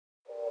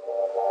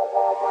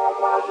Welcome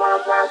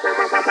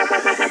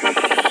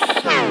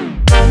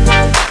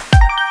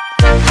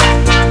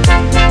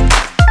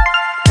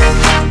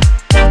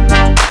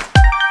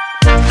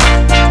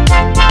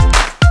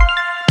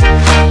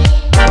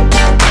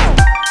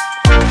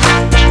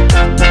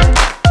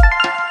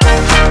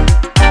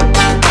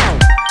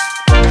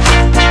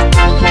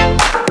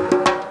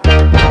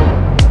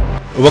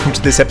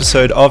to this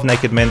episode of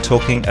Naked Men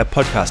Talking, a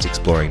podcast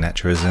exploring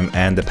naturism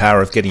and the power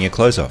of getting your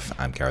clothes off.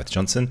 I'm Gareth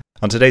Johnson.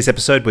 On today's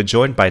episode, we're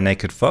joined by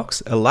Naked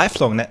Fox, a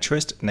lifelong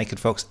naturist.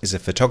 Naked Fox is a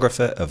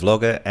photographer, a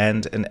vlogger,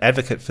 and an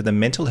advocate for the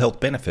mental health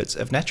benefits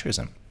of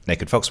naturism.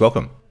 Naked Fox,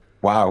 welcome.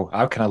 Wow,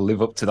 how can I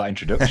live up to that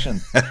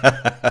introduction?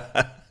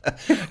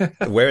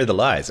 Where are the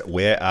lies?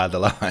 Where are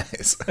the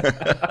lies?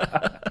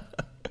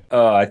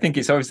 I think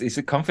it's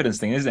a confidence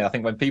thing, isn't it? I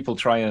think when people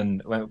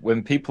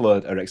when people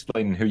are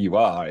explaining who you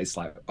are, it's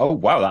like, oh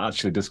wow, that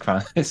actually does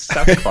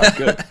sound quite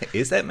good.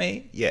 Is that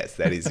me? Yes,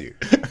 that is you.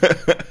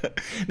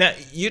 Now,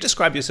 you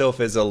describe yourself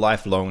as a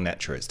lifelong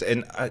naturist,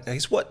 and I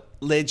guess what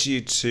led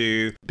you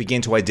to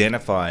begin to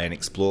identify and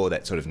explore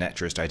that sort of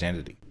naturist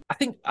identity? I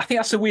think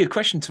that's a weird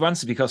question to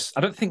answer, because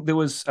I don't think there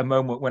was a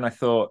moment when I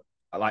thought,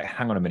 like,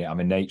 hang on a minute, I'm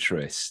a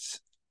naturist.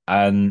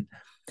 And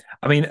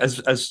I mean,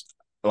 as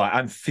like,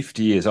 I'm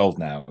 50 years old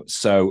now,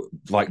 so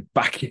like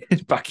back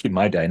in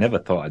my day, I never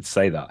thought I'd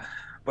say that.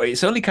 But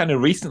it's only kind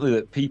of recently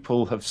that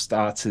people have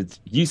started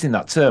using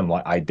that term,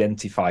 like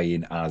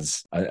identifying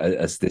as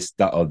this,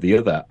 that, or the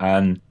other.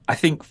 And I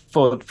think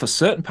for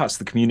certain parts of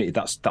the community,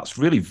 that's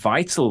really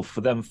vital for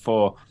them,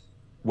 for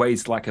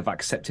ways like of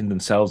accepting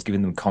themselves,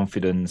 giving them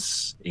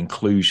confidence,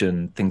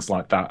 inclusion, things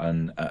like that,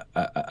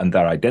 and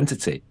their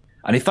identity.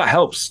 And if that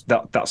helps,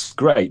 that's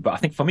great. But I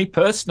think for me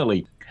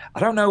personally, I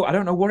don't know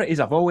what it is.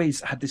 I've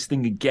always had this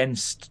thing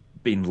against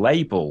being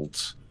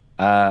labelled.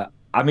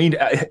 I mean,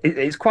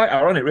 it's quite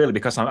ironic, really,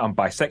 because I'm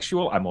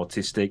bisexual, I'm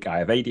autistic, I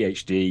have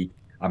ADHD,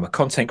 I'm a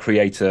content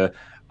creator.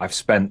 I've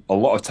spent a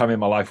lot of time in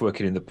my life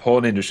working in the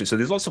porn industry. So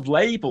there's lots of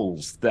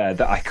labels there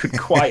that I could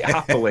quite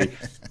happily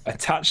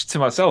attach to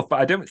myself.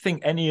 But I don't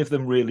think any of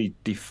them really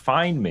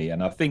define me.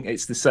 And I think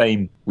it's the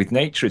same with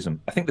naturism.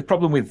 I think the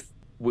problem with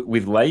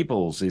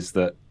labels is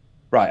that,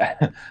 right,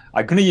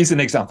 I'm going to use an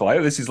example. I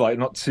hope this is like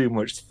not too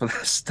much for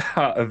the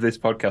start of this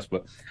podcast,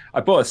 but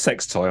I bought a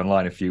sex toy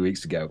online a few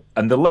weeks ago,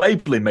 and the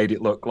labeling made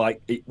it look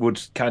like it would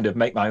kind of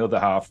make my other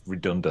half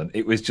redundant.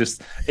 It was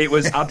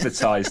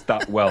advertised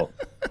that well.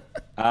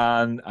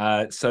 And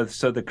so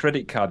the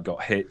credit card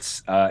got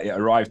hit. It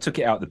arrived, took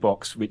it out of the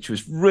box, which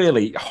was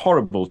really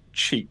horrible,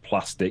 cheap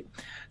plastic,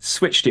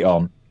 switched it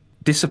on.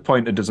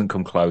 Disappointed doesn't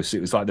come close.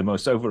 It was like the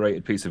most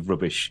overrated piece of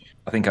rubbish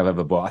I think I've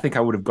ever bought. I think I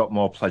would have got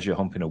more pleasure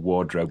humping a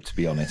wardrobe, to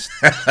be honest.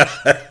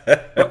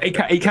 But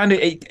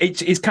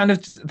it's kind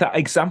of that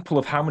example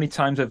of how many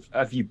times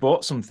have you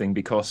bought something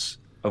because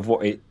of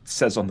what it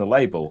says on the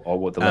label, or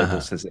what the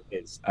label says it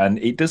is, and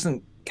it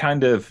doesn't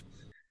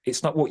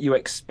it's not what you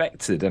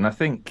expected. And I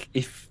think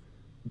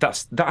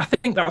I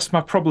think that's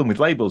my problem with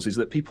labels, is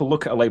that people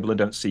look at a label and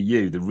don't see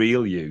you, the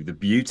real you, the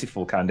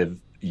beautiful kind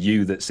of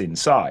you that's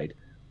inside.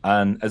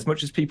 And as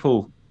much as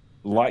people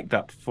like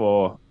that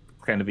for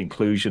kind of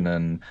inclusion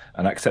and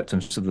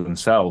acceptance of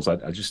themselves, I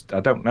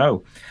don't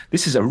know.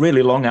 This is a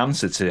really long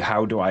answer to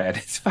how do I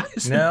identify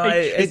as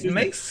it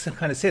makes some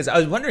kind of sense. I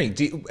was wondering,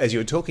 as you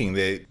were talking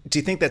there, do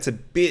you think that's a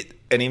bit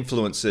an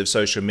influence of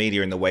social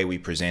media and the way we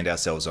present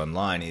ourselves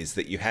online, is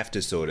that you have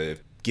to sort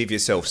of give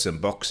yourself some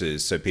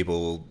boxes so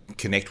people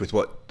connect with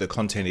what the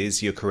content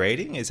is you're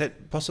creating? Is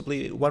that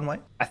possibly one way?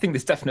 I think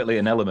there's definitely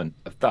an element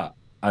of that.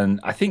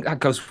 And I think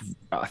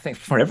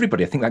for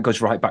everybody, I think that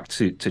goes right back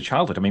to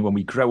childhood. I mean, when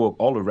we grow up,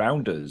 all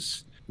around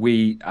us,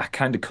 we are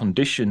kind of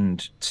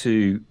conditioned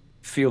to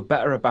feel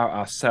better about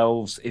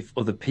ourselves if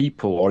other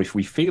people, or if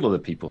we feel other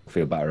people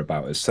feel better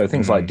about us. So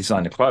things like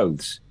designer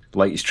clothes,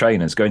 latest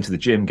trainers, going to the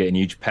gym, getting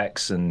huge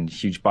pecs and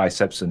huge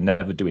biceps and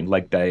never doing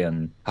leg day,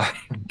 and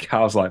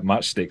cars like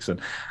matchsticks. And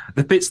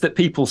the bits that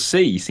people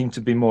see seem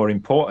to be more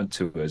important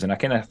to us. And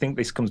I think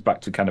this comes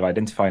back to kind of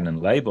identifying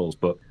and labels.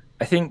 But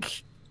I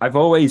think I've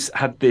always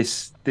had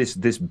this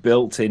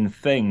built-in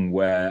thing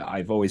where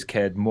I've always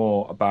cared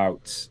more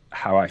about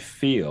how I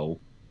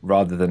feel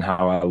rather than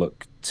how I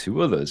look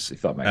to others,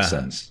 if that makes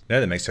sense. No,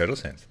 that makes total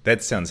sense.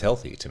 That sounds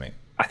healthy to me.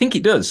 I think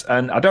it does.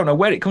 And I don't know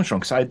where it comes from,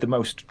 because I had the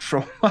most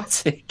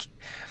traumatic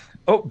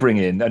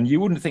upbringing, and you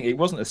wouldn't think it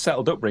wasn't a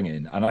settled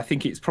upbringing. And I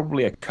think it's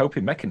probably a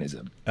coping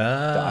mechanism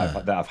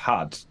that I've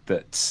had.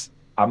 That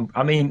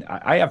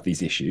I have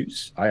these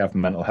issues. I have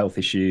mental health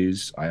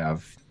issues. I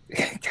have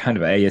kind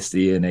of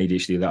ASD and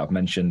ADHD that I've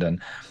mentioned, and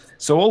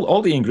so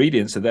all the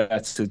ingredients are there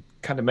to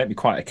kind of make me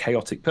quite a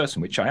chaotic person,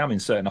 which I am in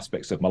certain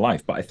aspects of my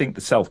life. But I think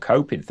the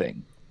self-coping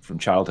thing from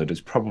childhood has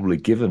probably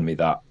given me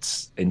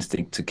that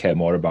instinct to care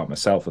more about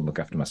myself and look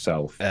after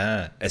myself.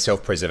 A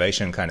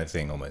self-preservation kind of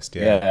thing, almost.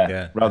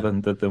 Rather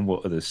than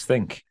what others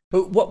think.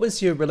 But what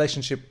was your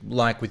relationship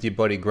like with your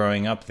body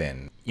growing up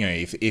then? You know,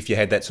 if you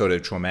had that sort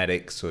of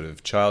traumatic sort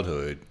of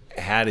childhood,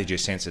 how did your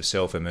sense of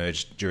self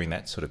emerge during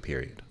that sort of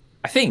period?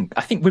 I think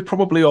we're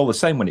probably all the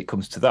same when it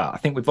comes to that. I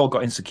think we've all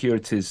got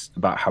insecurities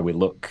about how we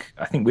look.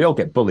 I think we all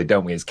get bullied,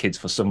 don't we, as kids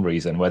for some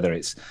reason, whether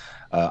it's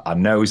our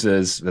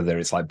noses, whether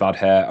it's like bad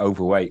hair,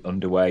 overweight,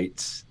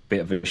 underweight,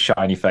 bit of a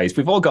shiny face.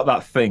 We've all got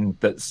that thing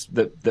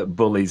that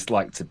bullies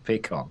like to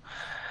pick on.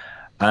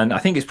 And I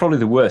think it's probably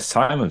the worst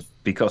time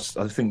because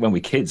I think when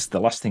we're kids, the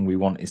last thing we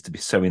want is to be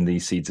sowing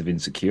these seeds of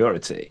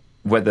insecurity,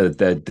 whether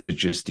they're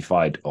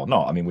justified or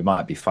not. I mean, we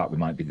might be fat, we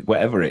might be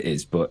whatever it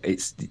is, but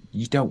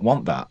you don't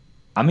want that.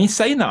 I mean,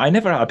 saying that,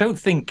 I don't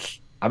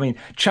think. I mean,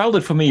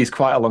 childhood for me is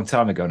quite a long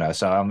time ago now,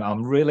 so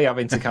I'm really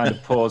having to kind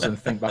of pause and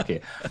think back here.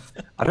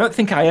 I don't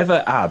think I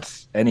ever had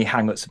any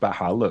hang-ups about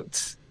how I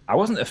looked. I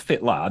wasn't a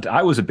fit lad.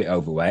 I was a bit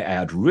overweight. I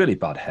had really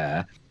bad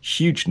hair,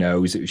 huge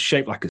nose. It was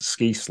shaped like a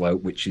ski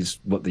slope, which is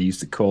what they used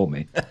to call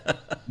me.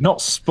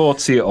 Not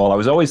sporty at all. I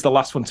was always the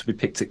last one to be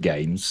picked at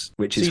games,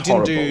 which is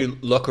horrible. So you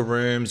didn't do locker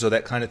rooms or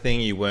that kind of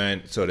thing? You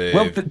weren't sort of...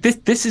 Well,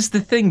 this is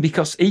the thing,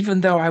 because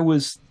even though I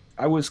was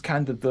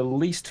kind of the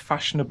least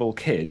fashionable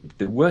kid,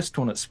 the worst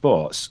one at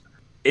sports,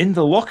 in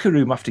the locker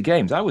room after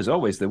games, I was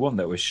always the one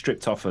that was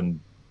stripped off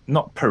and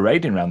not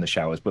parading around the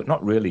showers, but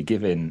not really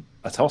giving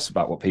a toss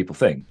about what people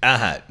think.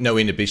 No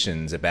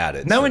inhibitions about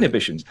it. No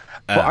inhibitions.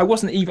 But I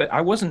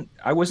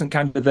wasn't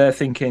kind of there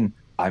thinking,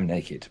 I'm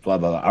naked, blah,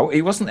 blah, blah.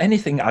 It wasn't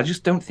anything. I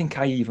just don't think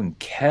I even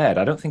cared.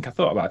 I don't think I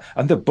thought about it.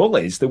 And the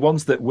bullies, the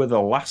ones that were the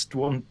last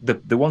one,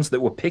 the ones that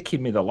were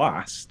picking me the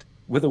last,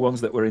 were the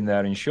ones that were in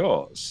there in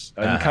shorts.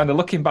 And kind of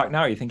looking back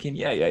now, you're thinking,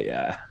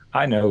 yeah.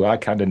 I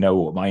kind of know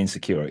what my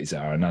insecurities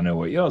are, and I know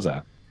what yours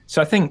are.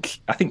 So I think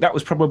that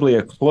was probably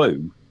a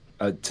clue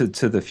to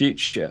the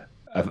future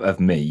of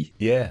me.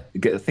 Yeah.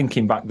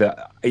 Thinking back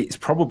that it's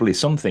probably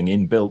something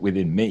inbuilt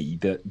within me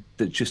that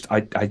just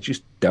I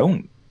just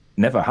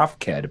never have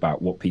cared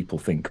about what people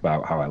think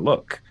about how I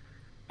look.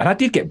 And I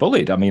did get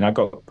bullied. I mean, I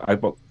got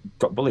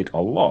bullied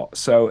a lot.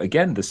 So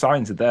again, the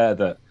signs are there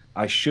that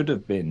I should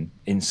have been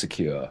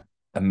insecure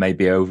and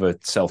maybe over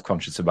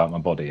self-conscious about my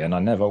body, and I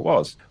never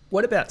was.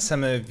 What about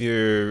some of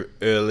your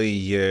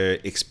early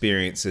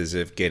experiences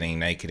of getting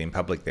naked in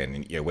public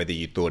then? You know, whether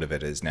you thought of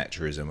it as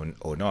naturism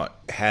or not,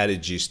 how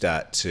did you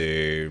start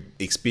to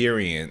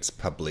experience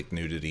public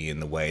nudity in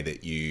the way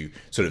that you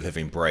sort of have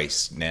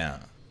embraced now?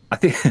 I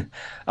think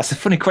that's a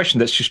funny question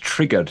that's just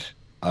triggered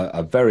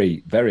a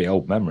very, very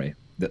old memory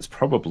that's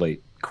probably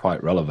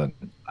quite relevant.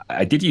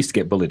 I did used to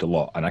get bullied a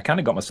lot, and I kind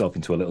of got myself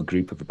into a little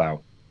group of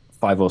about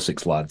 5 or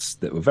 6 lads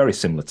that were very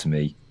similar to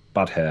me,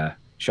 bad hair,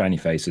 shiny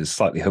faces,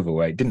 slightly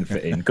overweight, didn't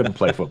fit in, couldn't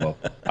play football.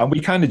 And we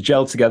kind of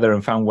gelled together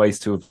and found ways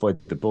to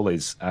avoid the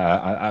bullies.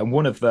 And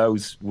one of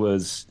those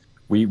was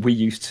we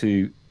used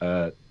to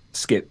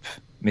skip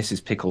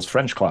Mrs. Pickle's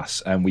French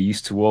class, and we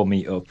used to all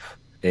meet up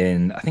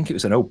in, I think it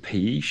was an old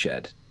PE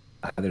shed,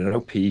 either an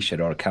old PE shed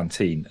or a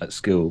canteen at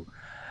school.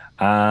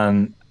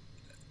 And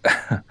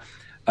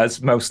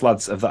as most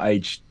lads of that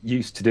age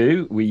used to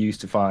do, we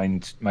used to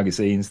find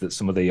magazines that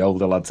some of the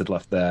older lads had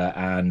left there,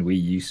 and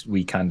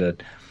we kind of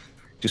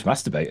just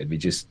masturbated. We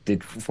just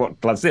did what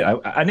lads did,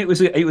 and it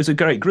was a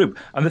great group.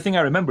 And the thing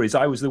I remember is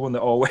I was the one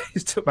that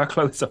always took my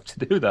clothes off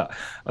to do that,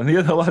 and the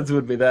other lads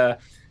would be there,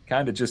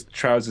 kind of just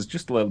trousers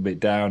just a little bit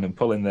down and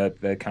pulling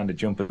their kind of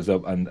jumpers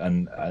up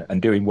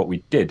and doing what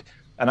we did.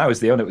 And I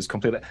was the one that was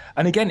completely.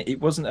 And again, it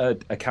wasn't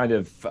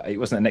it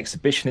wasn't an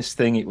exhibitionist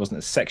thing. It wasn't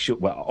a sexual.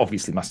 Well,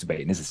 obviously,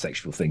 masturbating is a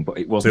sexual thing, but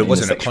it wasn't. But it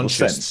wasn't a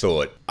conscious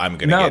thought. I'm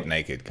going to get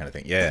naked, kind of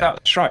thing. Yeah,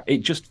 that's right. It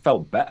just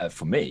felt better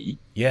for me.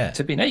 Yeah.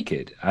 To be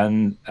naked,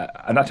 and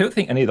I don't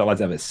think any of the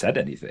lads ever said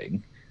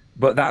anything.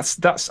 But that's.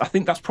 I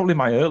think that's probably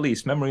my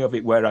earliest memory of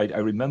it, where I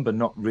remember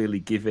not really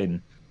giving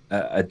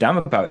a damn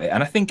about it.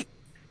 And I think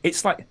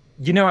it's like,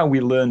 you know how we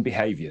learn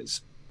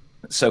behaviors.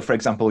 So, for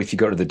example, if you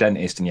go to the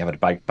dentist and you have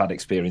a bad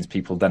experience,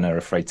 people then are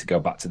afraid to go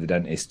back to the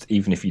dentist.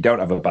 Even if you don't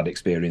have a bad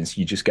experience,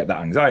 you just get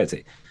that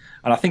anxiety.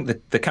 And I think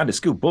the kind of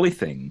school bully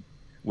thing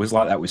was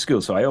like that with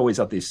school. So I always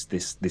had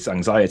this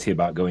anxiety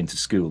about going to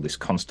school, this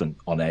constant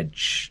on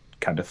edge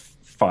kind of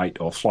fight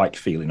or flight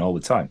feeling all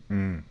the time.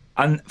 Mm.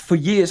 And for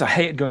years, I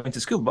hated going to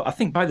school. But I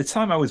think by the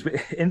time I was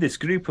in this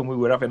group and we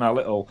were having our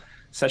little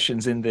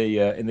sessions in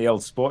the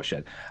old sports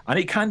shed, and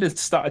it kind of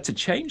started to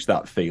change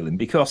that feeling,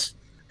 because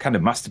kind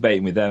of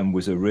masturbating with them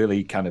was it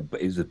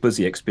was a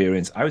buzzy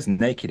experience. I was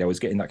naked. I was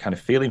getting that kind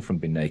of feeling from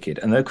being naked.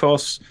 And of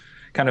course,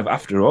 kind of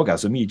after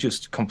orgasm, you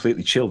just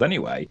completely chilled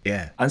anyway.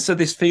 Yeah. And so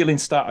this feeling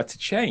started to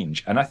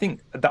change. And I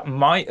think that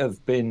might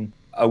have been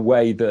a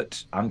way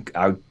that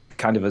I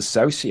kind of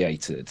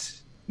associated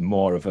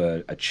more of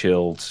a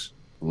chilled,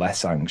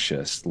 less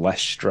anxious,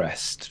 less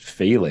stressed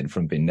feeling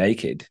from being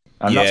naked.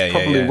 And that's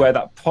probably where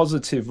that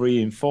positive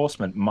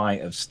reinforcement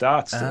might have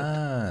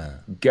started,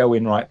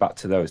 going right back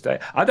to those days.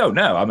 I don't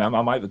know. I mean,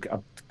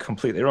 I'm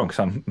completely wrong,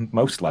 because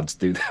most lads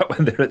do that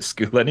when they're at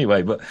school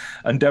anyway,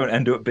 and don't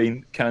end up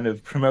being kind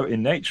of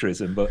promoting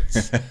naturism. But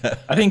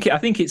I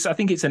think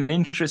it's an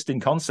interesting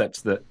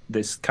concept that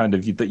this kind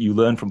of that you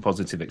learn from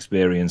positive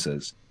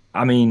experiences.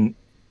 I mean,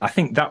 I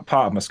think that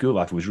part of my school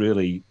life was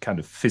really kind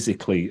of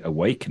physically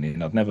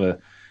awakening. I'd never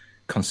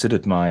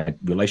considered my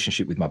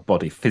relationship with my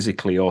body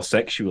physically or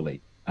sexually.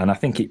 And I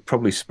think it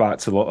probably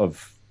sparked a lot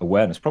of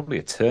awareness, probably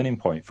a turning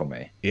point for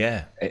me.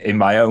 Yeah. In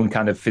my own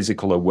kind of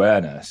physical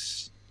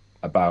awareness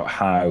about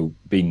how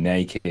being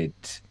naked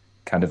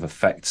kind of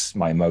affects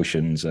my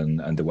emotions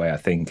and the way I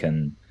think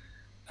and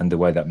the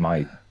way that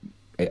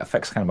it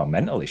affects kind of my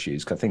mental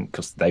issues. I think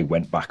because they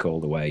went back all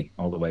the way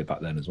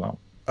back then as well.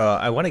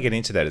 I want to get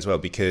into that as well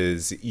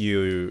because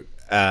you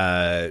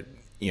are,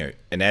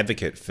 an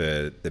advocate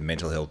for the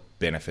mental health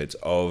benefits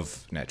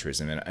of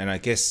naturism, and I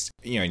guess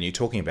and you're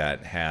talking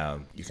about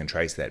how you can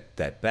trace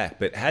that back.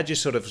 But how did you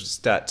sort of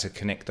start to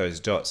connect those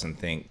dots and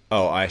think,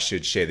 oh, I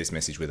should share this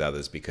message with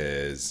others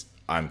because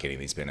I'm getting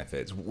these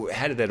benefits?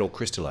 How did that all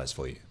crystallize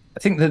for you? I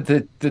think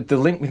that the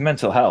link with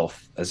mental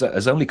health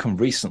has only come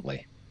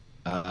recently.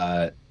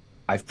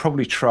 I've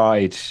probably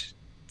tried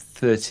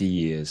 30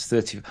 years.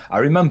 I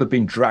remember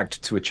being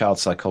dragged to a child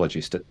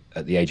psychologist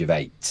at the age of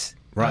 8.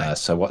 Right.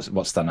 So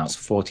what's that now? It's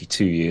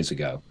 42 years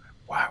ago.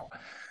 Wow.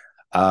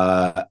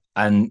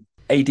 And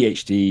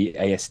ADHD,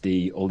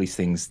 ASD, all these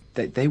things,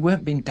 they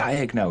weren't being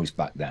diagnosed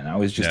back then. I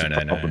was just a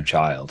problem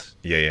child.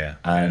 Yeah.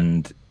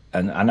 And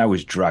I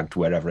was dragged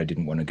wherever I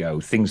didn't want to go.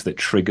 Things that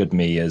triggered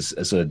me as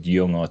a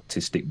young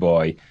autistic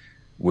boy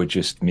were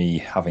just me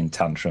having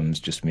tantrums,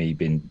 just me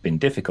being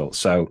difficult.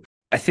 So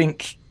I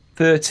think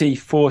 30,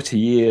 40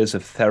 years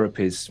of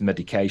therapies,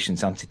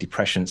 medications,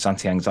 antidepressants,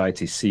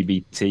 anti-anxiety,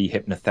 CBT,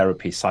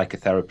 hypnotherapy,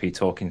 psychotherapy,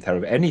 talking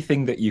therapy,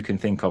 anything that you can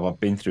think of, I've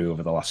been through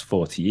over the last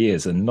 40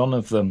 years, and none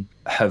of them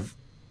have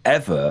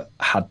ever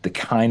had the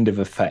kind of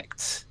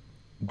effect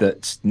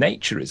that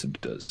naturism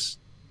does.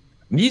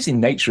 I'm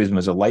using naturism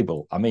as a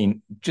label. I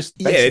mean, just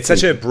it's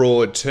such a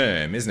broad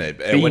term, isn't it?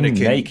 Being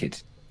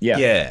naked.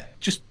 Yeah.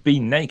 Just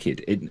being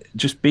naked.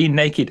 Just being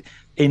naked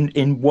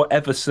in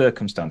whatever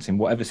circumstance, in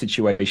whatever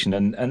situation,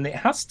 and it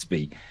has to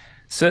be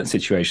certain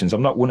situations.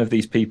 I'm not one of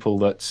these people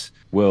that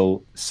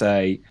will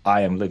say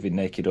I am living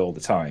naked all the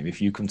time. If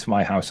you come to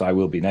my house, I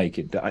will be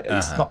naked.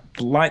 It's not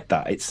like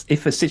that. It's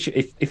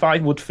if I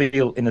would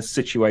feel in a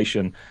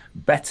situation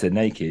better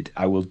naked,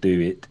 I will do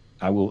it.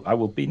 I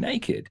will be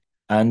naked.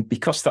 And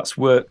because that's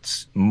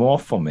worked more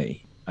for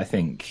me, I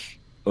think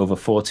over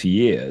 40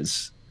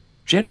 years,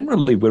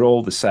 generally we're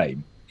all the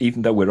same,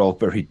 even though we're all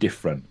very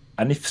different.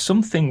 And if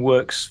something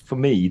works for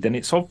me, then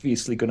it's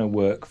obviously going to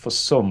work for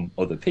some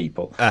other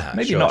people.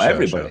 Maybe not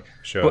everybody.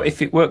 Sure. But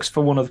if it works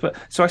for one other...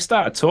 So I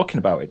started talking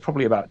about it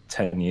probably about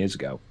 10 years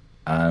ago.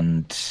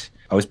 And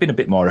I was being a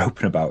bit more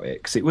open about it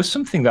because it was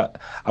something that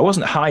I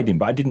wasn't hiding,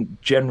 but I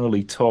didn't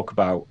generally talk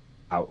about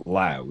out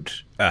loud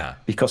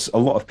because a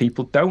lot of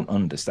people don't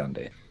understand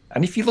it.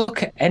 And if you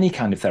look at any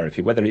kind of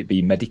therapy, whether it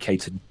be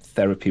medicated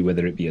therapy,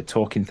 whether it be a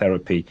talking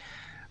therapy,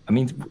 I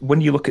mean,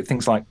 when you look at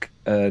things like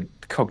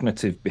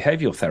cognitive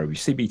behavioral therapy,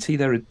 CBT,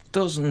 there are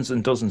dozens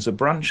and dozens of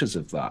branches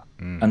of that.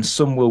 And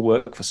some will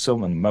work for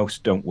some and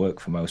most don't work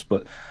for most.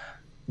 But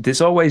there's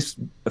always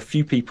a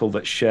few people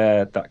that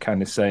share that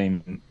kind of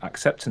same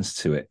acceptance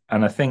to it.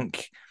 And I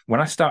think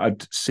when I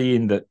started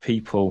seeing that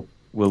people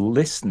were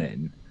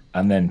listening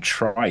and then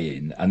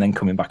trying and then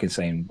coming back and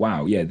saying,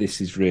 wow, yeah,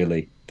 this is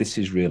really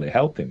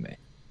helping me.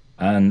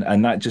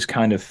 And that just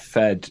kind of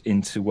fed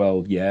into,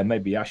 well, yeah,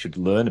 maybe I should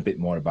learn a bit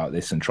more about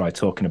this and try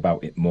talking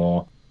about it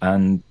more.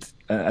 And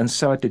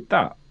so I did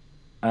that.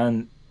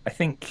 And I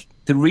think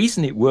the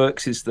reason it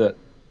works is that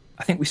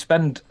I think we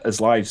spend as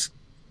lives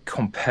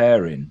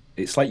comparing.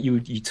 It's like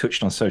you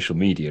touched on social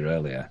media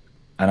earlier.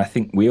 And I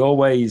think we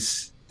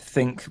always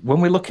think,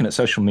 when we're looking at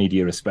social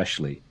media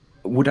especially,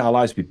 would our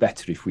lives be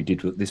better if we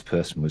did what this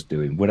person was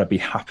doing? Would I be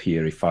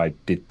happier if I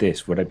did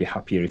this? Would I be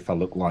happier if I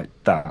looked like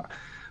that?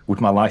 Would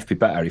my life be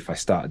better if I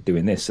started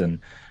doing this? And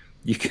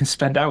you can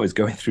spend hours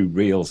going through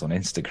reels on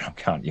Instagram,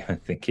 can't you?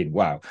 And thinking,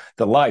 wow,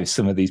 the lives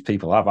some of these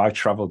people have. I've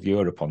traveled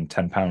Europe on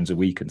 £10 a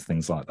week and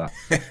things like that.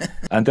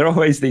 And they're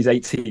always these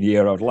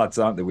 18-year-old lads,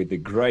 aren't they, with the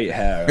great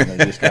hair. And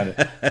they're just kind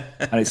of,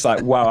 and it's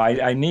like, wow,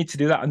 I need to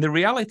do that. And the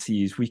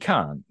reality is we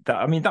can't.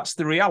 That's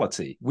the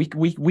reality.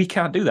 We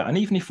can't do that. And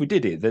even if we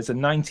did it, there's a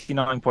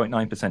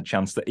 99.9%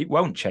 chance that it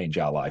won't change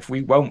our life.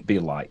 We won't be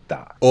like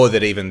that. Or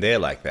that even they're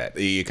like that.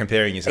 You're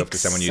comparing yourself to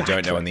someone you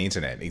don't know on the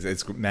internet.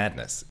 It's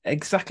madness.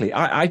 Exactly.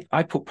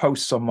 I put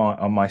posts on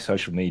my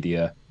social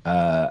media,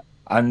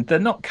 and they're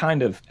not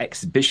kind of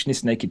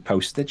exhibitionist naked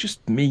posts. They're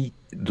just me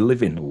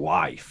living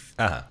life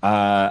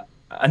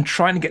and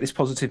trying to get this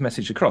positive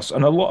message across.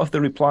 And a lot of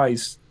the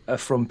replies are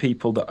from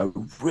people that are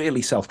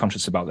really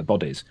self-conscious about their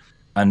bodies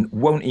and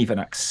won't even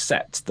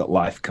accept that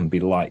life can be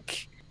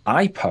like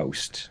I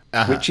post,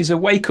 which is a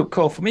wake-up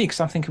call for me because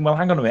I'm thinking, well,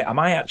 hang on a minute, am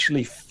I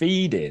actually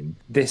feeding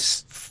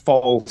this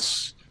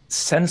false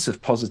sense of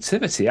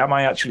positivity? Am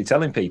I actually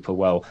telling people,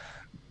 well,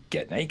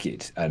 get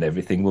naked and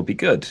everything will be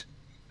good?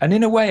 And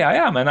in a way I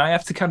am, and I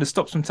have to kind of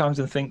stop sometimes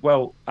and think,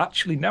 well,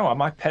 actually no,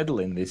 am I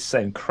peddling this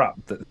same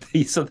crap that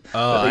these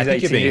I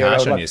think you're being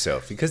harsh on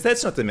yourself, because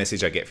that's not the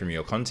message I get from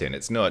your content.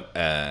 It's not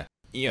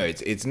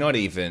it's not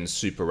even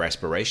super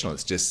aspirational.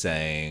 It's just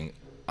saying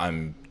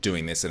I'm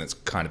doing this and it's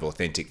kind of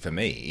authentic for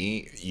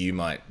me. You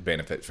might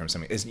benefit from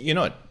something. You're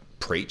not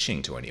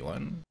preaching to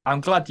anyone.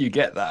 I'm glad you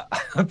get that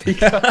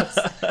because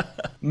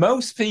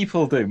most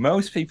people do.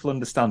 Most people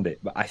understand it,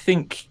 but I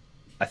think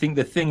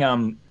the thing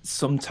I'm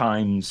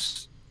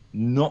sometimes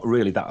not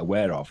really that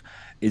aware of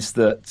is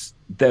that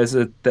there's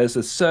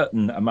a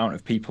certain amount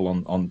of people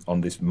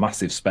on this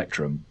massive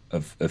spectrum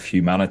of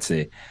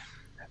humanity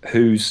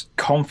whose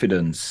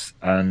confidence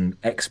and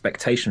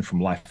expectation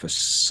from life are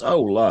so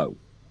low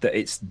that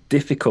it's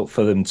difficult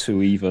for them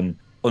to even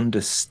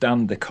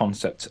understand the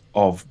concept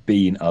of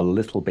being a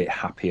little bit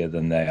happier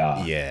than they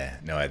are. Yeah,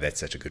 no, that's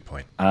such a good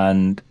point.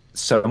 And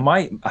so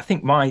I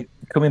think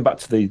coming back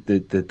to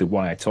the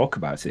why I talk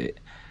about it,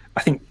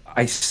 I think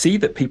I see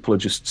that people are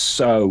just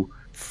so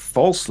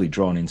falsely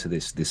drawn into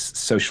this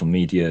social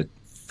media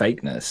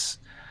fakeness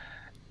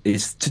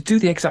is to do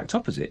the exact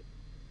opposite.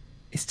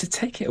 Is to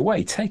take it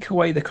away, take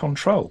away the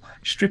control,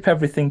 strip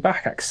everything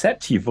back,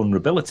 accept your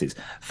vulnerabilities.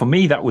 For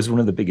me, that was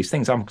one of the biggest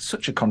things. I'm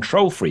such a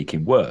control freak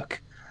in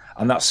work,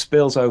 and that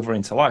spills over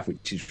into life,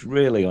 which is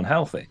really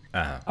unhealthy.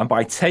 And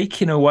by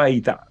taking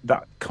away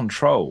that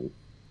control,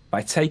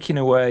 by taking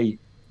away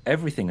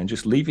everything and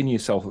just leaving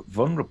yourself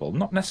vulnerable,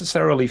 not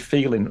necessarily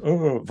feeling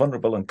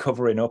vulnerable and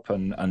covering up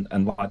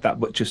and like that,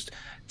 but just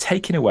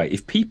taking away.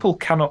 If people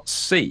cannot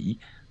see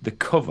the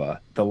cover,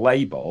 the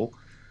label,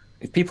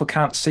 if people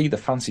can't see the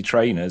fancy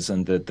trainers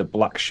and the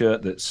black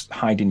shirt that's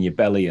hiding your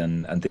belly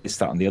and this,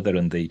 that, and the other,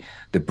 and the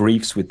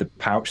briefs with the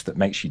pouch that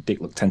makes your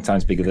dick look 10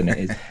 times bigger than it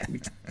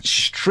is,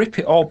 strip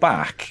it all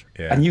back,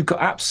 and you've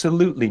got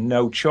absolutely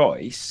no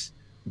choice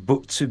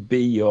but to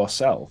be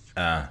yourself.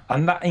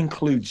 And that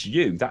includes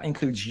you. That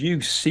includes you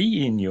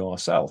seeing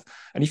yourself.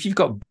 And if you've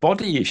got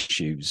body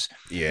issues,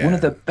 one of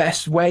the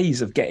best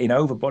ways of getting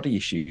over body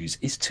issues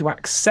is to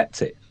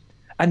accept it.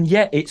 And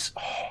yet it's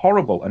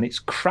horrible and it's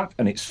crap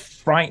and it's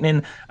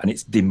frightening and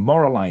it's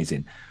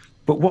demoralizing.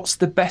 But what's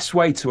the best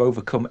way to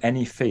overcome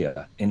any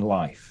fear in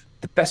life?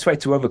 The best way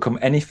to overcome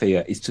any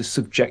fear is to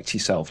subject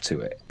yourself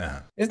to it,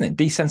 isn't it?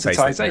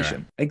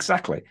 Desensitization.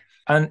 Exactly.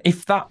 And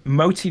if that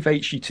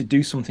motivates you to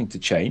do something to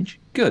change,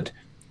 good.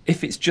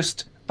 If it's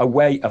just a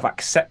way of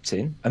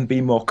accepting and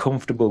being more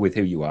comfortable with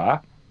who you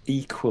are,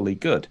 equally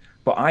good.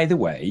 But either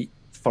way,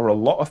 for a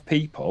lot of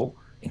people,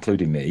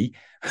 including me,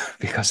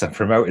 because I'm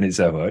promoting it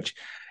so much,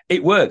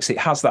 it works. It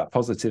has that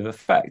positive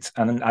effect.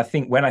 And I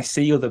think when I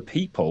see other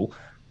people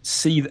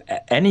see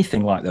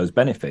anything like those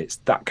benefits,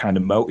 that kind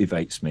of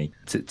motivates me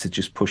to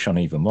just push on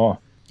even more.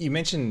 You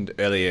mentioned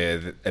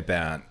earlier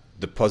about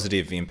the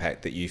positive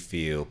impact that you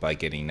feel by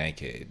getting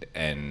naked,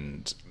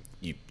 and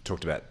you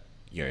talked about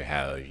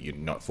how you're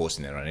not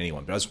forcing that on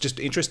anyone. But I was just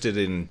interested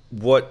in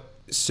what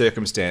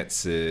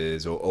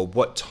circumstances or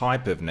what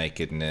type of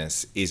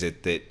nakedness is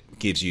it that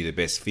gives you the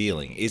best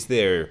feeling? Is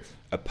there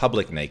a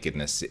public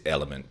nakedness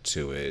element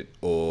to it,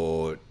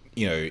 or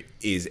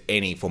is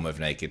any form of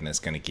nakedness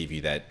going to give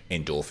you that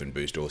endorphin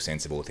boost or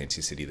sense of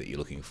authenticity that you're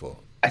looking for?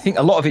 I think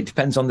a lot of it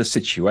depends on the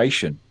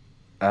situation.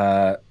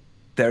 There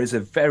is a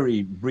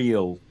very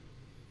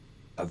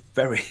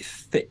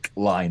thick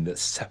line that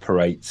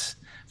separates,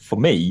 for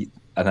me,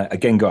 and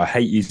I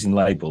hate using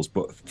labels,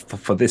 but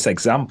for this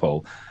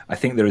example, I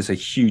think there is a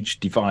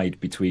huge divide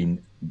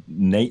between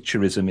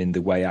naturism in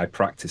the way I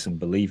practice and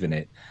believe in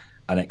it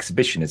and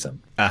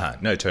exhibitionism.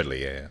 No,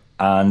 totally, yeah.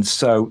 And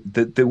so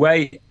the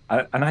way,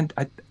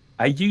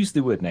 I use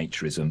the word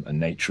naturism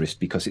and naturist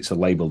because it's a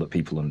label that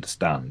people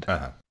understand.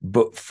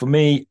 But for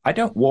me, I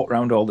don't walk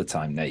around all the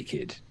time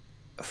naked.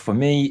 For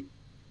me,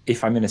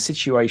 if I'm in a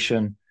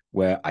situation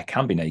where I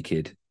can be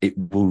naked, it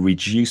will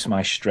reduce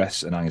my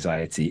stress and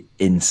anxiety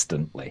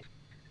instantly.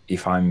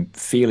 If I'm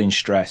feeling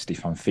stressed,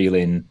 if I'm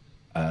feeling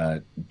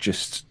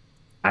just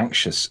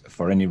anxious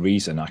for any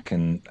reason, I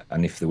can,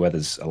 and if the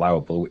weather's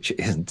allowable, which it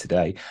isn't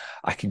today,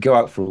 I could go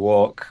out for a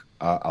walk.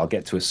 I'll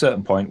get to a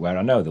certain point where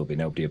I know there'll be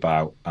nobody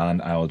about,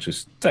 and I'll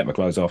just take my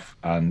clothes off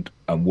and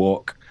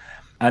walk.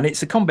 And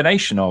it's a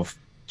combination of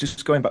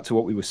just going back to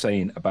what we were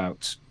saying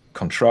about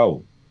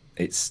control.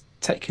 It's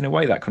taking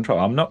away that control.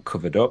 I'm not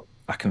covered up.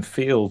 I can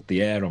feel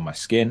the air on my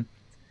skin.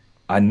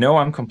 I know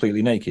I'm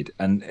completely naked,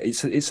 and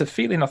it's a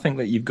feeling I think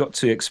that you've got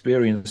to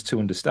experience to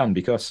understand.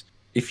 Because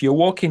if you're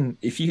walking,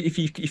 if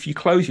you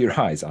close your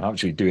eyes, I'm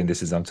actually doing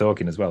this as I'm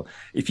talking as well.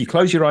 If you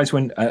close your eyes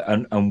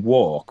and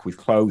walk with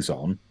clothes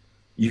on,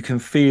 you can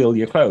feel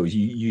your clothes.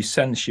 You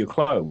sense your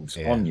clothes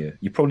on you.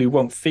 You probably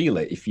won't feel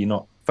it if you're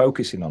not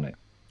focusing on it.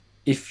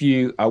 If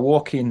you are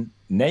walking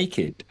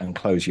naked and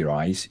close your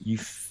eyes, you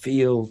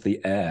feel the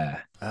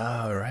air.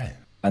 Oh, right.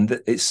 And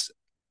it's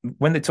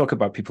when they talk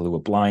about people who are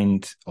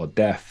blind or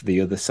deaf,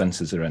 the other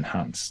senses are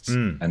enhanced.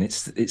 And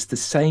it's the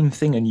same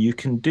thing. And you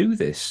can do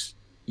this.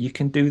 You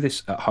can do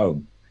this at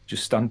home.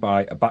 Just stand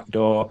by a back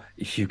door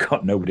if you've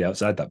got nobody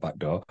outside that back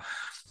door,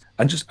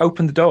 and just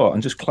open the door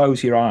and just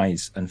close your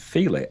eyes and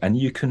feel it. And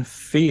you can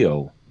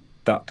feel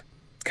that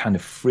kind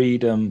of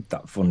freedom,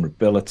 that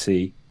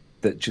vulnerability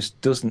that just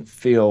doesn't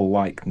feel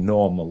like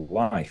normal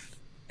life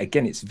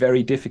again, it's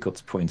very difficult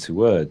to put into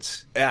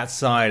words.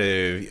 Outside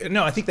of,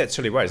 no, I think that's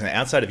totally right. Isn't it?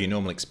 Outside of your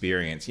normal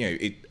experience,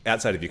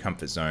 outside of your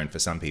comfort zone for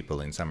some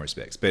people in some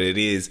respects, but it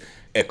is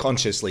a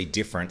consciously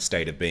different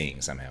state of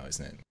being somehow,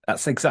 isn't it?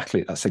 That's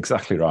exactly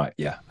right.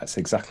 Yeah, that's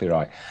exactly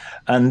right.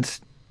 And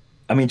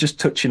I mean, just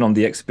touching on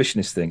the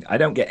exhibitionist thing, I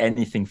don't get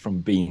anything from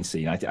being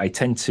seen. I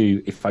tend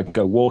to, if I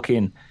go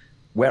walking,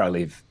 where I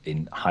live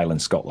in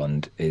Highland,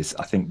 Scotland, is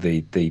I think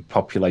the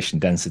population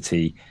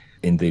density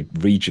in the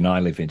region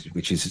I live in,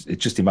 which is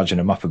just imagine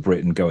a map of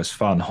Britain, go as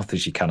far north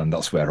as you can, and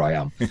that's where I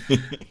am.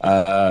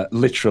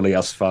 Literally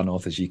as far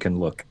north as you can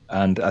look.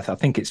 And I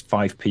think it's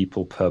 5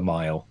 people per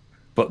mile.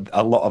 But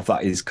a lot of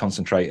that is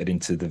concentrated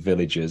into the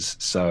villages.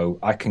 So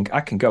I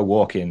can go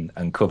walking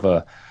and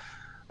cover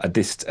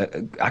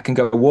I can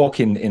go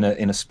walking in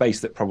a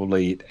space that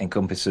probably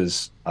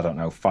encompasses, I don't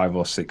know, 500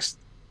 or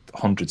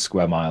 600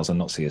 square miles and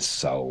not see a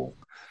soul.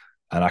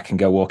 And I can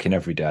go walking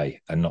every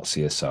day and not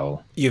see a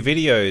soul. Your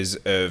videos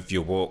of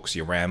your walks,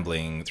 your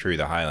rambling through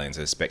the Highlands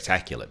are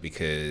spectacular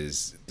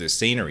because the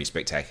scenery is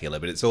spectacular,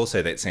 but it's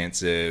also that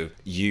sense of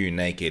you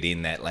naked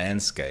in that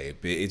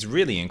landscape. It's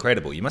really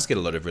incredible. You must get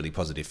a lot of really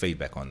positive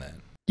feedback on that.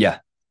 Yeah,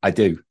 I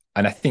do.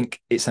 And I think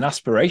it's an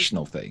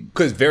aspirational thing.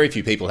 Because very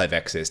few people have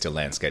access to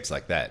landscapes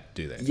like that,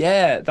 do they?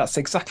 Yeah, that's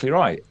exactly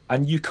right.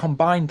 And you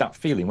combine that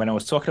feeling when I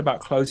was talking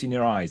about closing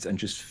your eyes and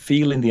just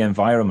feeling the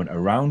environment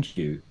around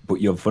you, but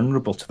you're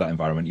vulnerable to that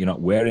environment. You're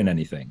not wearing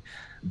anything.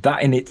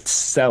 That in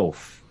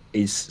itself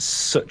is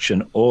such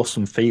an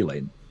awesome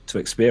feeling to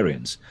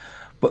experience.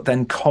 But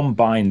then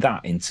combine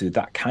that into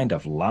that kind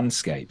of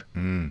landscape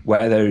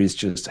where there is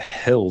just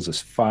hills as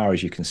far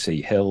as you can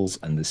see, hills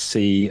and the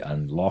sea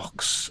and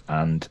lochs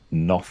and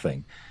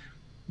nothing,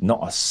 not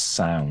a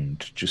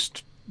sound,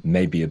 just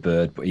maybe a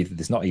bird, but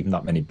there's not even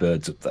that many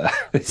birds up there.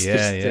 It's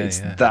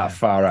that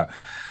far out.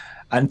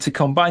 And to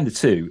combine the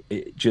two,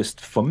 it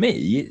just, for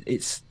me,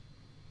 it's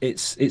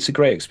a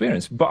great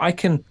experience. But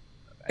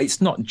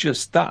it's not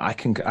just that. I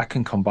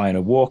can combine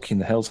a walk in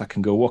the hills. I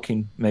can go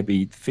walking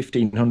maybe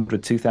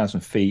 1,500, 2,000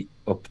 feet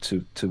up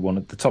to one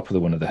at the top of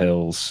one of the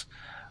hills.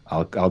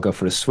 I'll go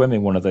for a swim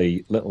in one of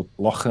the little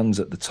lochans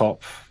at the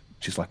top,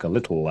 which is like a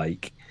little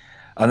lake,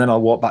 and then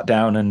I'll walk back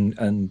down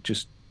and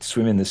just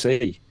swim in the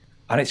sea.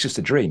 And it's just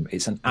a dream.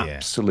 It's an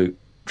absolute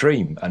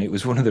dream. And it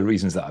was one of the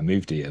reasons that I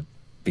moved here,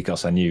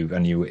 because I knew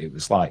what it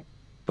was like.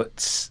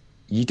 But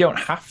you don't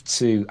have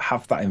to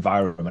have that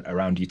environment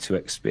around you to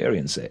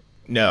experience it.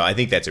 No, I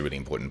think that's a really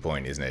important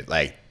point, isn't it?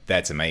 Like,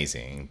 that's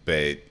amazing,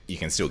 but you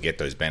can still get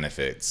those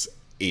benefits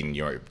in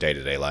your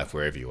day-to-day life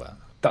wherever you are.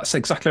 That's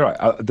exactly right.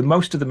 The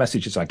most of the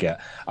messages I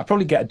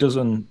probably get a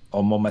dozen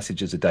or more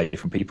messages a day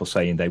from people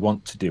saying they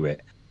want to do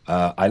it.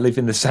 I live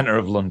in the center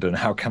of London.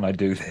 How can I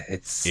do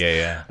this?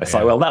 It's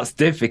like, well, that's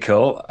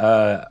difficult.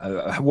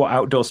 What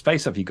outdoor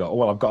space have you got? Oh,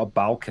 well, I've got a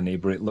balcony,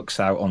 but it looks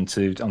out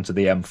onto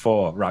the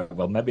M4. Right.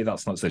 Well, maybe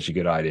that's not such a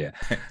good idea.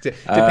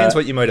 Depends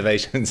what your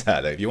motivations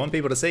are, though. If you want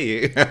people to see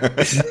you.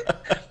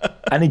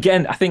 And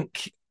again, I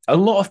think a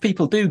lot of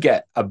people do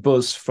get a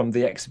buzz from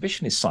the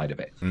exhibitionist side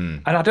of it,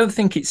 and I don't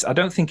think it's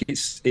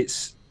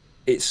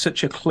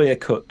such a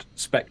clear-cut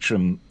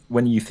spectrum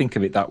when you think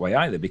of it that way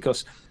either,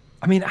 because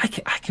I mean, I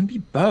can be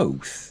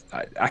both.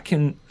 I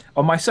can,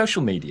 on my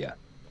social media,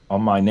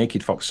 on my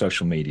Naked Fox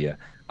social media,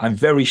 I'm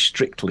very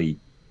strictly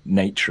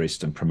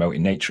naturist and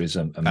promoting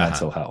naturism and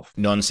mental health.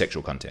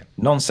 Non-sexual content.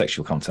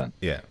 Non-sexual content.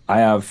 Yeah.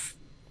 I have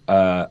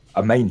a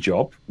main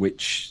job,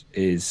 which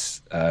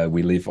is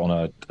we live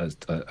on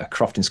a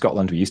croft in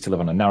Scotland. We used to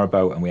live on a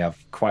narrowboat, and we have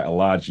quite a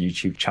large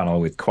YouTube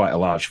channel with quite a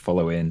large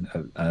following,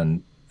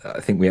 and I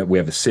think we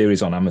have a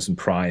series on Amazon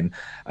Prime,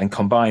 and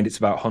combined it's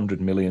about 100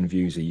 million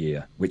views a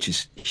year, which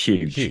is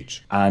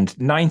huge. And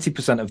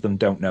 90% of them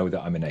don't know that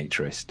I'm a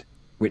naturist,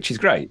 which is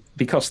great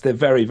because they're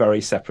very,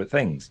 very separate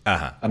things.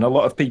 And a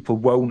lot of people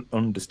won't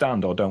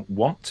understand or don't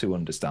want to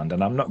understand.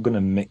 And I'm not going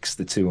to mix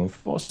the two and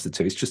force the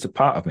two. It's just a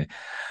part of me.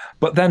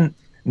 But then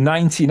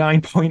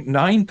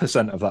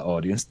 99.9% of that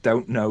audience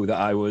don't know that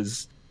I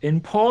was in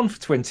porn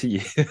for 20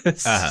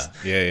 years.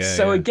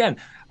 So again,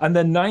 and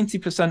then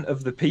 90%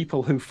 of the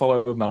people who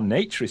follow my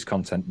naturist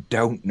content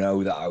don't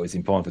know that I was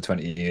in porn for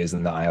 20 years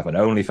and that I have an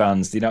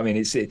OnlyFans. Do you know what I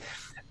mean?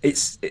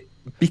 It's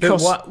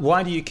because... But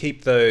why do you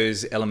keep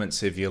those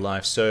elements of your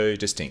life so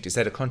distinct? Is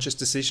that a conscious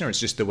decision, or it's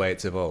just the way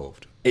it's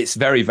evolved? It's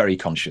very, very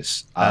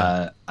conscious.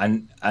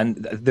 And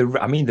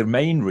the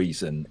main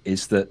reason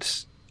is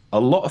that a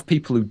lot of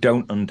people who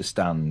don't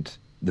understand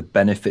the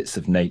benefits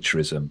of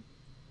naturism,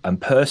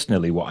 and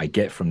personally what I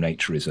get from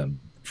naturism,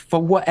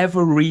 for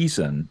whatever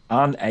reason,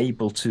 aren't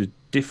able to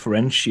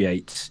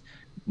differentiate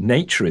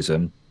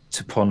naturism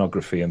to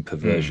pornography and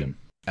perversion.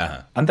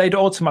 And they'd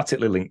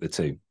automatically link the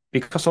two,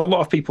 because a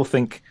lot of people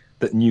think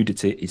that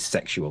nudity is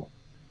sexual.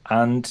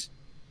 And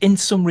in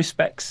some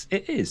respects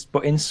it is,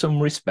 but in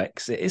some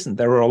respects it isn't.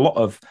 There are a lot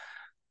of,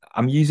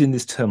 I'm using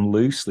this term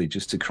loosely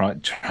just to try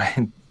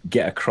and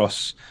get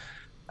across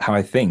how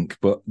I think,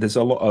 but there's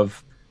a lot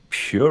of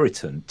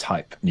Puritan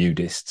type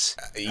nudists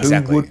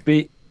who would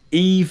be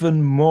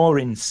even more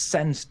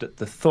incensed at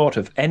the thought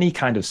of any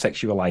kind of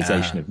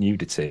sexualization of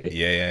nudity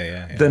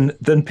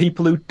than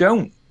people who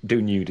don't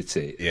do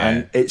nudity.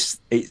 And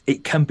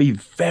it can be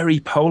very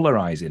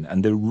polarizing.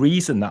 And the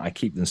reason that I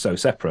keep them so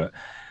separate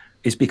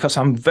is because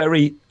I'm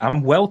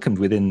welcomed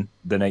within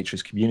the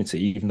naturist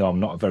community, even though I'm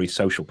not a very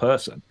social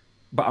person.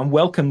 But I'm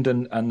welcomed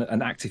and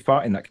an active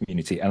part in that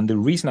community. And the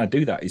reason I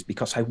do that is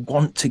because I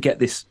want to get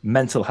this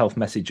mental health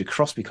message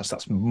across, because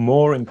that's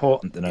more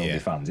important than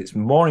OnlyFans. It's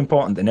more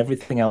important than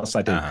everything else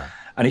I do.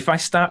 And if I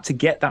start to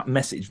get that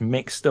message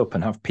mixed up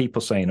and have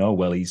people saying, oh,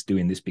 well, he's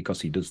doing this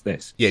because he does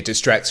this. Yeah, it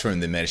distracts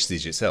from the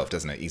message itself,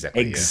 doesn't it?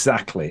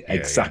 Exactly.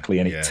 Exactly.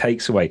 And it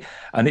takes away.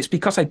 And it's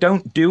because I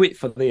don't do it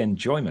for the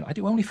enjoyment. I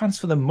do OnlyFans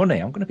for the money.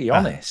 I'm going to be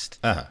honest.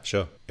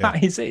 Sure. Yeah.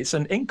 That is it. It's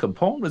an income.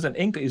 Porn was an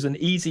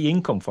easy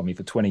income for me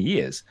for 20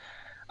 years.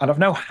 And I've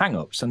no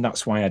hang-ups, and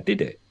that's why I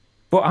did it.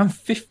 But I'm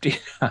 50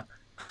 now.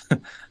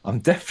 I'm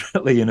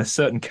definitely in a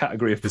certain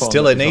category of porn. There's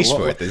still a niche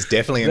for it. There's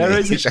definitely a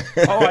niche.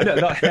 I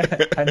know.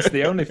 Hence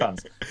the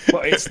OnlyFans.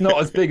 But it's not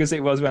as big as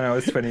it was when I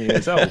was 20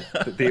 years old,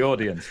 the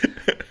audience.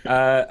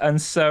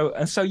 And so,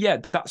 yeah,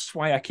 that's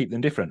why I keep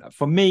them different.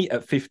 For me,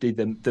 at 50,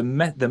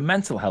 the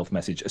mental health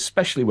message,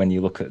 especially when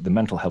you look at the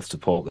mental health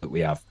support that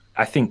we have,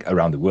 I think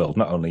around the world,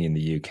 not only in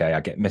the UK, I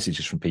get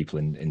messages from people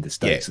in the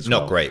States as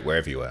well. Not great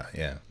wherever you are.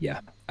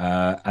 Yeah.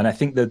 And I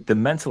think that the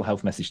mental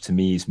health message to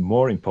me is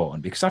more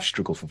important because I've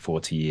struggled for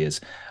 40 years.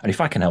 And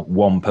if I can help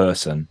one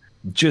person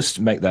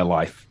just make their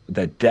life,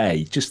 their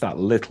day, just that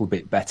little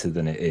bit better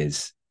than it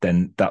is,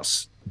 then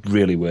that's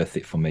really worth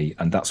it for me.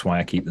 And that's why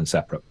I keep them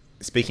separate.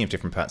 Speaking of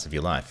different parts of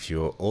your life,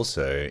 you're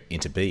also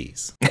into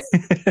bees.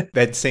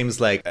 That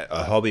seems like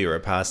a hobby or a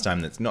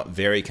pastime that's not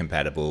very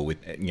compatible with,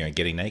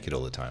 getting naked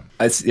all the time.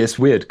 It's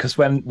weird because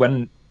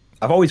when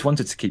I've always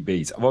wanted to keep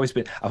bees. I've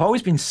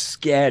always been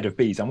scared of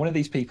bees. I'm one of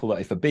these people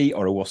that if a bee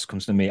or a wasp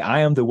comes to me, I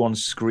am the one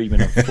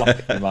screaming and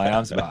flapping my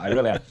arms about. I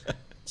really am.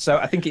 So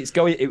I think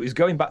it was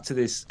going back to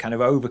this kind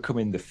of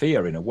overcoming the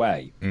fear in a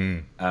way.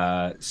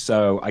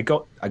 So I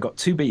got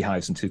 2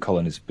 beehives and 2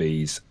 colonies of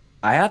bees.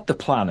 I had the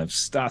plan of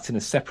starting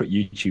a separate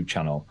YouTube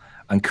channel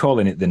and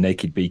calling it The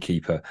Naked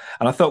Beekeeper.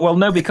 And I thought, well,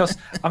 no, because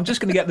I'm just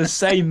going to get the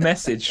same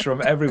message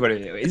from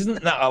everybody.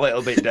 Isn't that a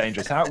little bit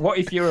dangerous? What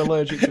if you're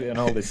allergic to it and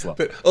all this stuff?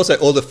 But also,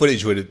 all the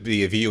footage would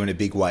be of you in a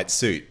big white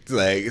suit,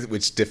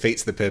 which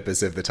defeats the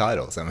purpose of the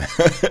title somehow.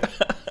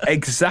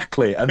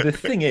 Exactly. And the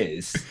thing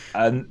is,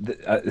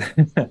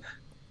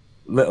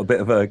 little bit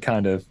of a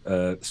kind of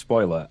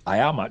spoiler, I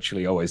am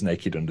actually always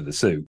naked under the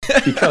suit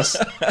because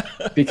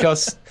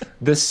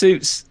the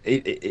suits,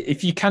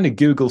 if you kind of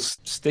Google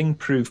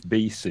sting-proof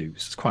bee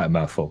suits, it's quite a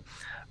mouthful.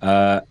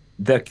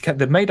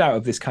 They're made out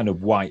of this kind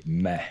of white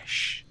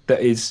mesh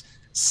that is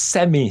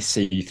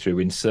semi-see-through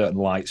in certain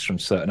lights from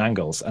certain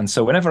angles. And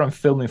so whenever I'm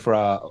filming for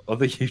our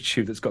other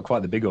YouTube that's got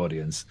quite the big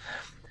audience,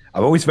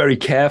 I'm always very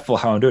careful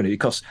how I'm doing it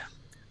because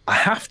I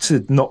have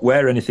to not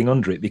wear anything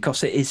under it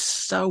because it is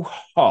so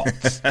hot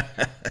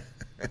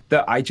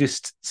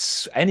that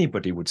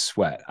anybody would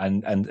sweat,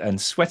 and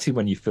sweating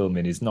when you're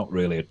filming is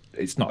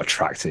it's not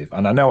attractive.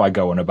 And I know I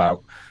go on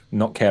about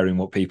not caring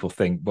what people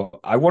think, but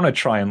I want to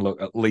try and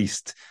look at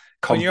least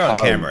composed. When you're on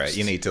camera,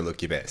 you need to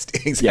look your best.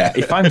 Exactly. Yeah,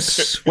 if I'm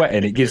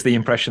sweating, it gives the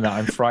impression that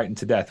I'm frightened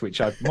to death, which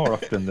I more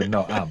often than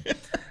not am.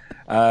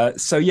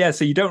 So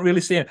you don't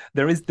really see it.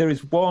 There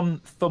is one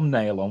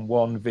thumbnail on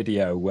one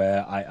video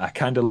where I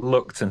kind of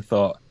looked and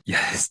thought,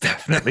 yeah, there's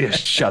definitely a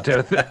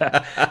shadow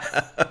there.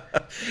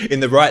 In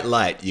the right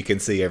light, you can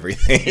see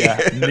everything. Yeah,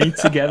 need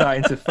to get that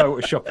into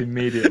Photoshop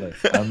immediately.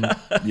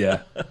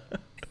 Yeah.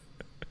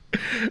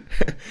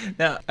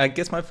 Now, I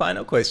guess my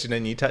final question,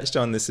 and you touched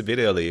on this a bit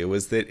earlier,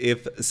 was that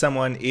if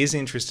someone is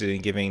interested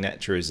in giving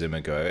naturism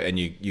a go, and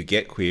you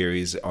get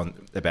queries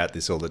about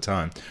this all the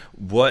time,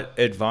 what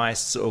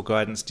advice or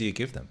guidance do you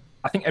give them?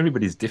 I think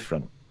everybody's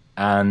different.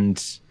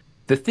 And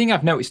the thing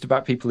I've noticed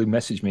about people who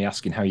message me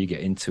asking how you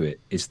get into it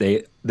is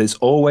there's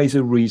always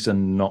a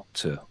reason not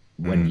to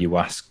when you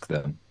ask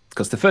them.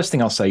 Because the first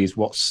thing I'll say is,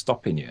 what's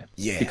stopping you?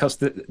 Yeah. Because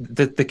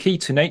the key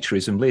to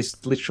naturism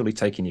is literally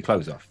taking your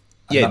clothes off.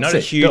 Yeah, not a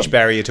huge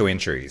barrier to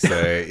entry. So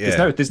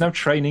yeah. there's no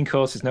training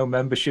course, there's no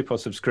membership or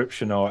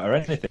subscription or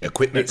anything.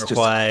 Equipment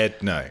required.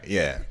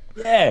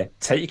 Yeah,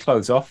 take your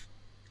clothes off.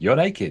 You're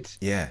naked.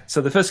 Yeah. So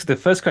the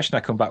first question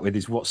I come back with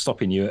is what's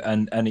stopping you,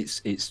 and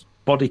it's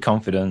body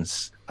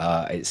confidence,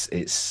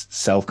 it's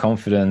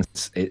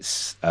self-confidence,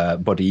 it's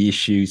body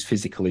issues,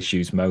 physical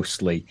issues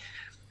mostly.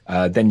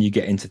 Then you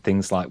get into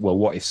things like, well,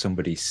 what if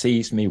somebody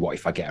sees me? What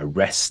if I get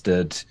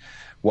arrested?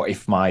 What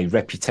if my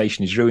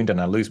reputation is ruined and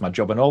I lose my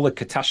job? And all the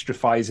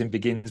catastrophizing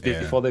begins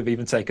before they've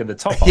even taken the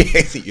top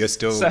off. You're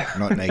still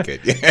not naked.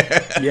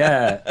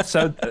 Yeah.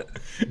 So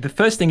the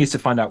first thing is to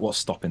find out what's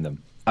stopping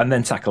them and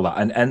then tackle that.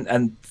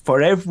 And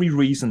for every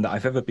reason that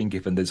I've ever been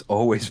given, there's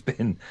always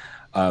been,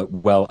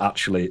 well,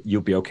 actually,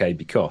 you'll be okay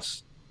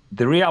because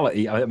the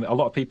reality, a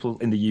lot of people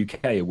in the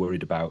UK are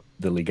worried about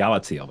the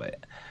legality of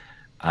it.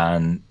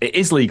 And it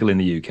is legal in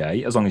the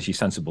UK as long as you're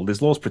sensible.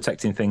 There's laws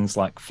protecting things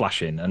like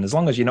flashing, and as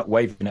long as you're not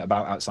waving it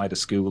about outside of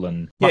school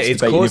and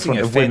it's masturbating in causing front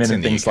of offence women in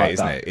and the things UK, like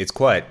isn't that. it? It's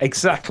quite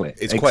Exactly.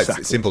 It's quite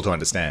simple to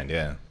understand.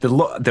 Yeah.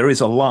 There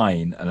is a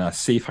line, and I'll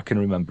see if I can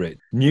remember it.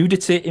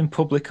 Nudity in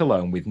public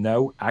alone with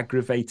no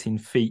aggravating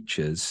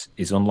features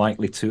is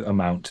unlikely to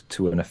amount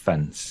to an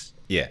offence.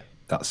 Yeah.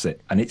 That's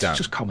it. And it's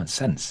just common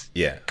sense.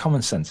 Yeah.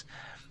 Common sense.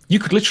 You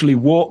could literally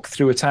walk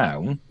through a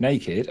town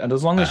naked, and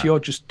as long as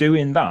you're just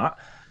doing that,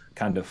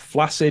 kind of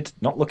flaccid,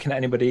 not looking at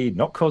anybody,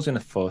 not causing a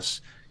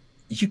fuss,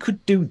 you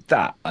could do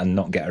that and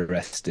not get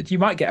arrested. You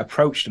might get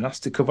approached and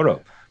asked to cover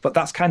up, but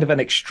that's kind of an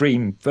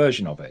extreme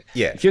version of it.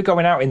 Yeah. If you're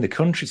going out in the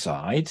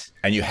countryside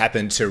and you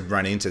happen to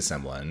run into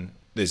someone,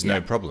 there's no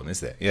problem,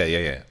 is there?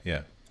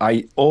 Yeah.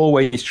 I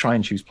always try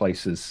and choose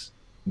places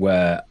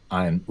where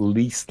I'm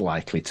least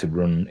likely to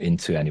run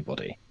into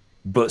anybody.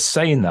 But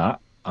saying that,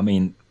 I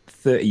mean,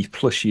 30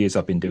 plus years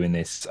I've been doing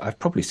this, I've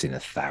probably seen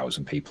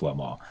 1,000 people or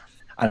more.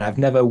 And I've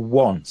never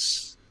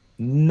once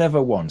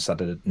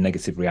had a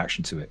negative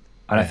reaction to it.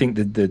 And I think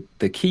that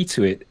the key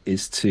to it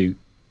is the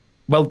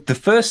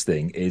first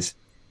thing is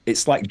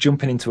it's like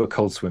jumping into a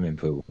cold swimming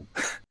pool.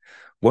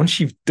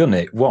 Once you've done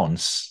it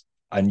once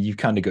and you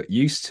kind of got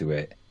used to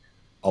it,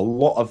 a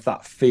lot of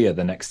that fear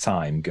the next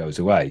time goes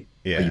away.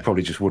 Yeah. Or you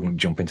probably just wouldn't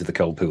jump into the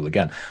cold pool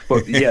again.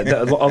 But yeah,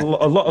 a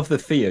lot of the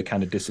fear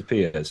kind of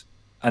disappears.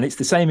 And it's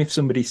the same if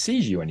somebody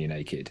sees you when you're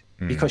naked,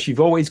 because you've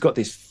always got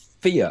this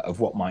fear of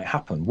what might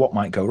happen, what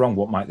might go wrong,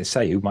 what might they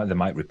say, they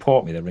might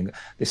report me, they ring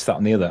this, that,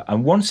 and the other.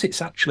 And once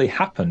it's actually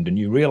happened and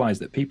you realize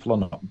that people are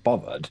not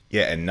bothered,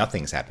 and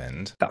nothing's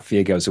happened, that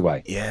fear goes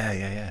away.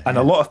 Yeah. And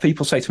a lot of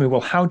people say to me,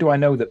 well, how do I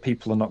know that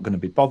people are not going to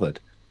be bothered?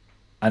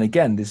 And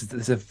again,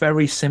 there's a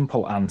very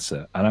simple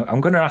answer. And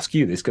I'm going to ask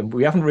you this, because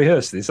we haven't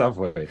rehearsed this, have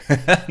we?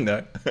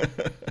 No.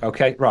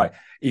 Okay, right.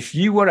 If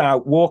you were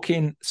out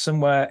walking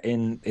somewhere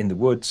in the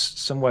woods,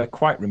 somewhere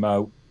quite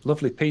remote,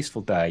 lovely,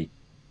 peaceful day,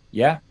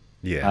 yeah?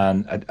 Yeah.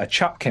 And a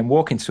chap came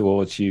walking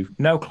towards you,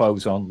 no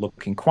clothes on,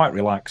 looking quite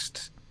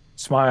relaxed,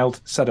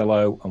 smiled, said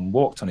hello, and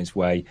walked on his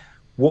way.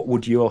 What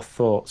would your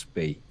thoughts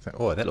be?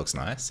 Oh, that looks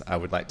nice. I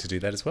would like to do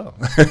that as well.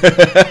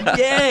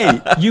 Yay!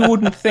 You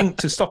wouldn't think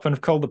to stop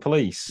and call the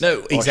police.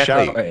 No,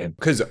 exactly. Shout at him.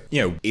 Because,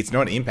 it's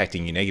not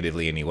impacting you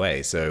negatively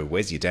anyway, so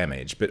where's your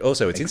damage? But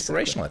also it's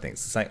inspirational, I think.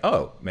 It's like,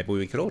 oh, maybe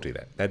we could all do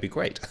that. That'd be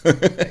great.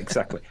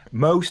 Exactly.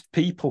 Most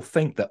people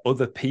think that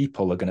other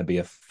people are going to be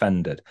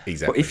offended.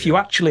 Exactly. But if you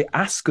actually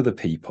ask other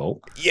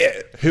people... Yeah.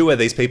 Who are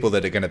these people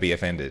that are going to be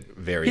offended?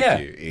 Very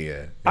few.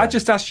 Yeah. I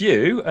just asked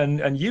you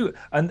and you,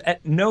 and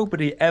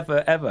nobody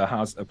ever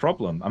has a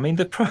problem. I mean,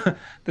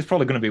 there's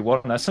probably going to be one.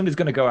 Now, somebody's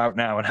going to go out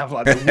now and have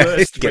like the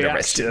worst get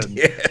reaction.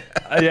 arrested.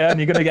 And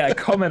you're going to get a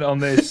comment on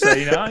this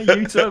saying,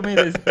 you told me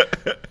this.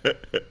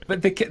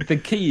 But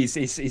the key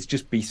is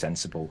just be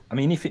sensible. I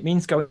mean, if it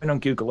means going on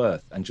Google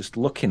Earth and just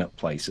looking at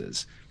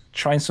places,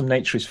 trying some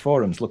naturist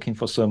forums, looking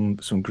for some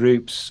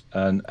groups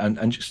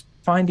and just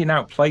finding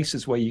out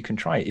places where you can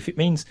try it. If it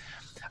means,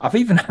 I've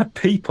even had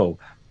people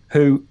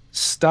who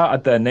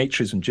started their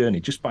naturism journey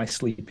just by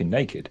sleeping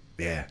naked.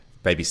 Yeah.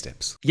 Baby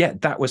steps. Yeah,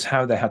 that was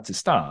how they had to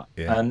start.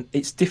 Yeah. And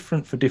it's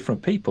different for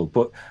different people.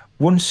 But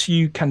once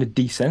you kind of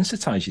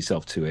desensitize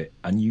yourself to it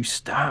and you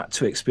start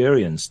to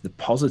experience the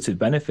positive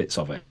benefits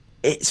of it,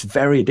 it's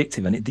very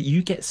addictive. And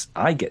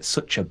I get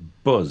such a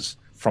buzz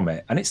from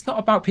it. And it's not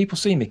about people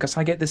seeing me, because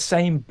I get the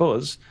same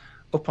buzz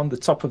up on the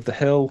top of the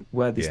hill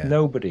where there's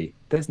nobody.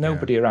 There's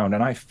nobody around.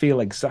 And I feel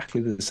exactly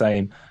the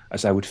same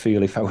as I would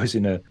feel if I was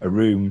in a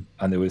room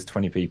and there was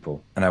 20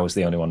 people and I was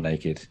the only one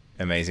naked.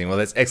 Amazing. Well,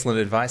 that's excellent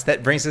advice.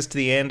 That brings us to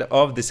the end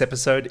of this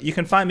episode. You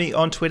can find me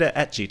on Twitter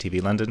at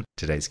GTV London.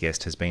 Today's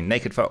guest has been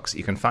Naked Fox.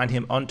 You can find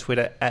him on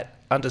Twitter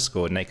at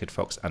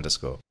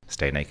 _NakedFox_.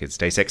 Stay naked,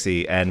 stay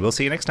sexy, and we'll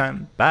see you next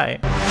time. Bye.